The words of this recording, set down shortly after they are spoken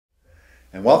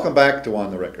And welcome back to On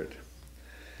the Record.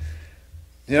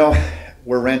 You know,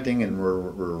 we're ranting and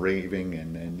we're raving,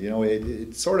 and you know,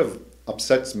 it sort of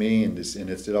upsets me, and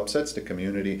it upsets the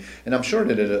community, and I'm sure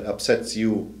that it upsets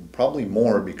you probably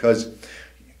more because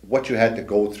what you had to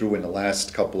go through in the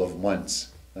last couple of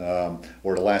months, or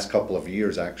the last couple of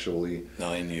years actually.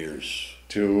 9 years.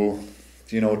 To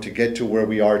get to where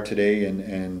we are today,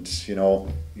 and you know,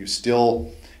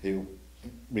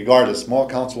 regardless, small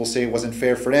council will say it wasn't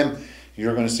fair for them,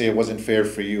 you're going to say it wasn't fair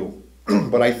for you.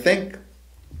 But I think,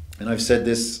 and I've said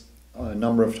this a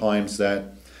number of times, that,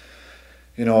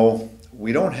 you know,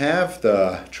 we don't have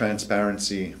the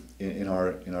transparency in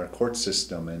our court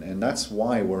system, and that's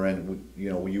why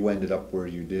you ended up where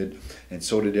you did, and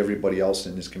so did everybody else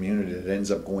in this community that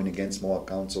ends up going against Mohawk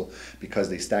Council because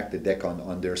they stacked the deck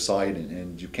on their side,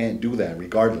 and you can't do that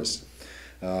regardless.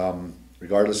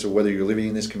 Regardless of whether you're living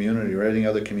in this community or any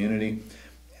other community,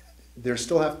 there's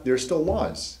still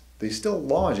laws. There's still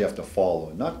laws you have to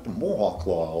follow, not the Mohawk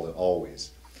law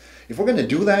always. If we're going to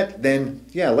do that, then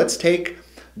yeah, let's take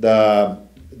the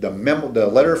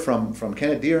letter from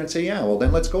Kenneth Deere and say, yeah, well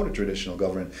then let's go to traditional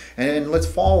government and let's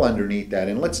fall underneath that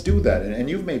and let's do that. And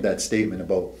you've made that statement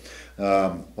about,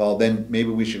 well then maybe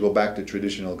we should go back to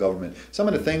traditional government. Some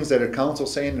of the things that the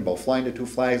council's saying about flying the two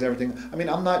flags and everything, I mean,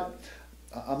 I'm not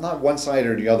one side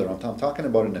or the other. I'm talking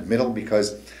about in the middle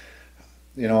because,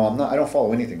 you know, I don't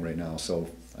follow anything right now, so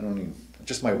I don't even,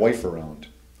 just my wife around.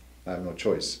 I have no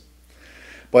choice.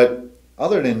 But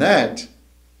other than that,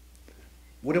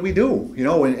 what do we do? You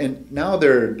know, and now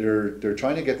they're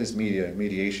trying to get this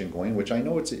mediation going, which I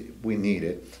know we need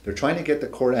it. They're trying to get the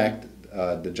Court Act,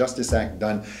 the Justice Act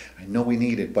done. I know we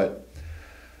need it, but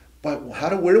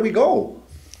where do we go?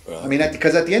 Well, I mean,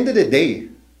 because at the end of the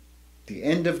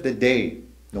day,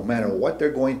 no matter what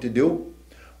they're going to do,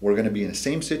 we're going to be in the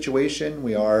same situation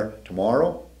we are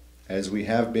tomorrow as we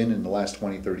have been in the last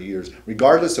 20, 30 years,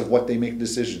 regardless of what they make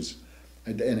decisions.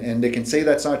 And they can say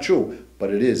that's not true, but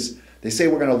it is. They say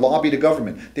we're going to lobby the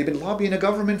government. They've been lobbying the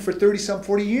government for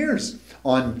 40 years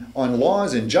on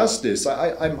laws and justice.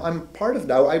 I'm part of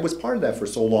that. I was part of that for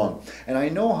so long. And I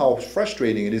know how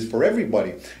frustrating it is for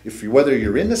everybody, whether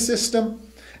you're in the system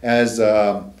as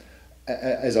a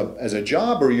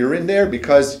job or you're in there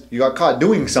because you got caught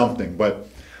doing something. But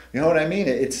you know what I mean?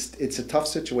 It's a tough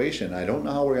situation. I don't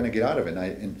know how we're going to get out of it.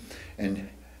 And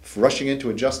rushing into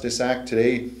a Justice Act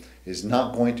today is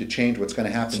not going to change what's going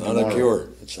to happen tomorrow. It's not a cure.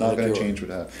 It's not going to change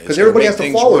what happens. Because everybody has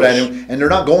to follow that, and they're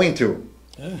not going to.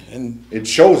 Yeah, and it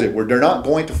shows it, where they're not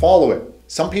going to follow it.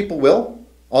 Some people will,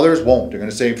 others won't. They're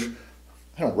going to say,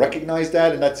 I don't recognize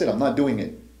that, and that's it. I'm not doing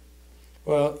it.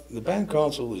 Well, the Band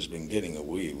Council has been getting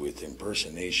away with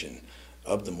impersonation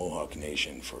of the Mohawk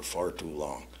Nation for far too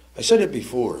long. I said it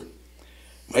before.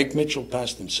 Mike Mitchell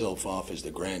passed himself off as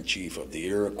the Grand Chief of the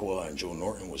Iroquois, and Joe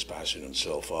Norton was passing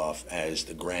himself off as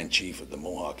the Grand Chief of the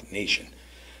Mohawk Nation.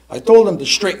 I told them to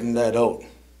straighten that out.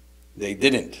 They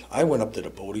didn't. I went up to the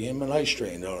podium and I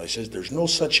straightened out. I said, there's no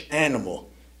such animal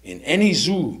in any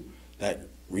zoo that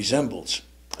resembles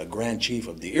a Grand Chief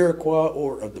of the Iroquois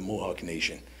or of the Mohawk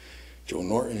Nation. Joe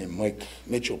Norton and Mike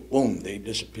Mitchell, boom, they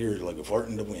disappeared like a fart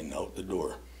in the wind out the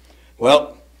door.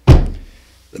 Well,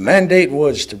 the mandate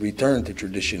was to return to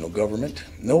traditional government.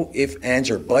 No ifs, ands,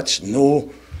 or buts,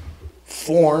 no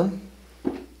form.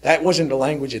 That wasn't the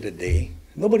language of the day.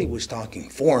 Nobody was talking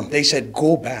form. They said,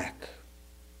 go back.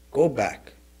 Go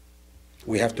back.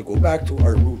 We have to go back to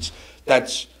our roots.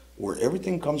 That's where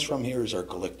everything comes from here, is our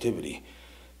collectivity.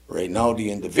 Right now,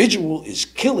 the individual is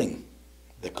killing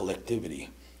the collectivity.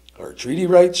 Our treaty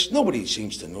rights, nobody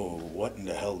seems to know what in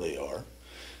the hell they are.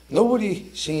 Nobody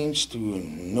seems to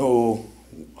know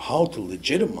how to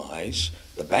legitimize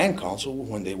the Band Council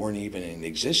when they weren't even in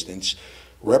existence,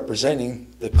 representing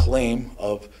the claim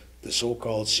of the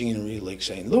so-called scenery Lake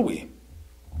St. Louis.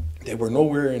 They were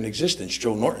nowhere in existence.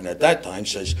 Joe Norton at that time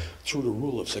says, through the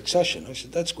rule of succession. I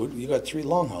said, that's good, you got 3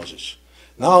 longhouses.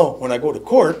 Now, when I go to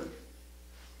court,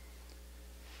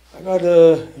 I got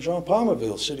Jean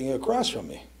Palmaville sitting across from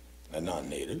me, a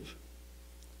non-native,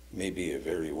 maybe a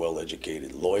very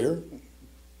well-educated lawyer,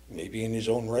 maybe in his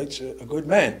own rights a good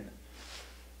man,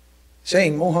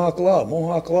 saying Mohawk law,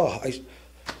 Mohawk law.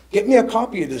 Get me a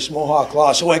copy of this Mohawk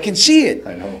law so I can see it.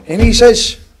 I know. And he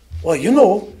says, well, you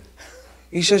know,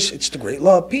 he says, it's the great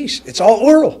law of peace. It's all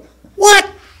oral. What?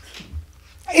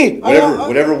 Hey,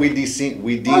 whatever we deem it's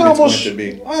going to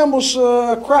be. I almost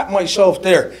crap myself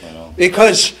there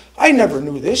because I never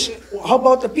knew this. How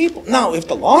about the people? Now, if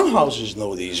the longhouses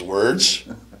know these words,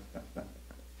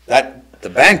 that the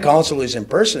Band Council is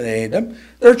impersonating them,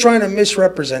 they're trying to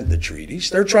misrepresent the treaties.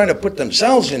 They're trying to put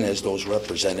themselves in as those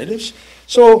representatives.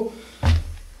 So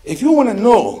if you want to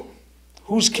know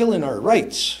who's killing our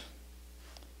rights,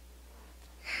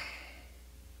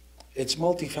 it's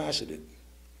multifaceted.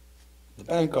 The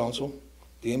band council,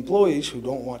 the employees who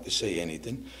don't want to say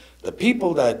anything, the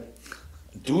people that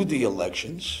do the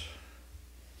elections,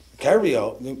 carry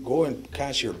out, go and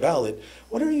cast your ballot.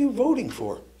 What are you voting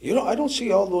for? You know, I don't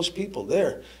see all those people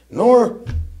there, nor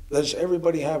does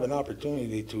everybody have an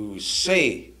opportunity to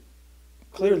say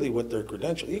clearly what their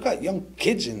credentials. You got young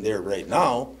kids in there right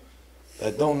now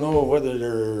that don't know whether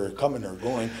they're coming or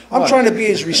going. I'm trying to be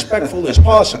as respectful as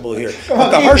possible here.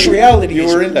 But the harsh reality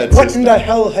is, what in the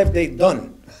hell have they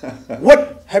done?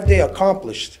 What have they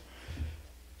accomplished?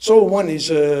 So one is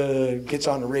gets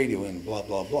on the radio and blah,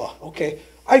 blah, blah. Okay,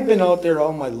 I've been out there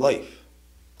all my life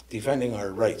defending our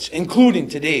rights, including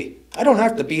today. I don't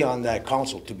have to be on that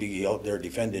council to be out there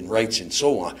defending rights and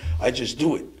so on. I just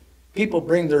do it. People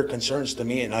bring their concerns to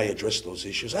me and I address those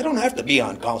issues. I don't have to be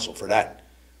on council for that.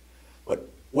 But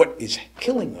what is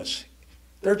killing us,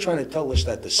 they're trying to tell us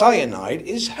that the cyanide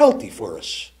is healthy for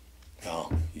us.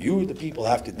 Now, you, the people,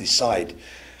 have to decide,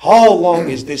 how long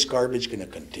is this garbage going to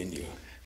continue?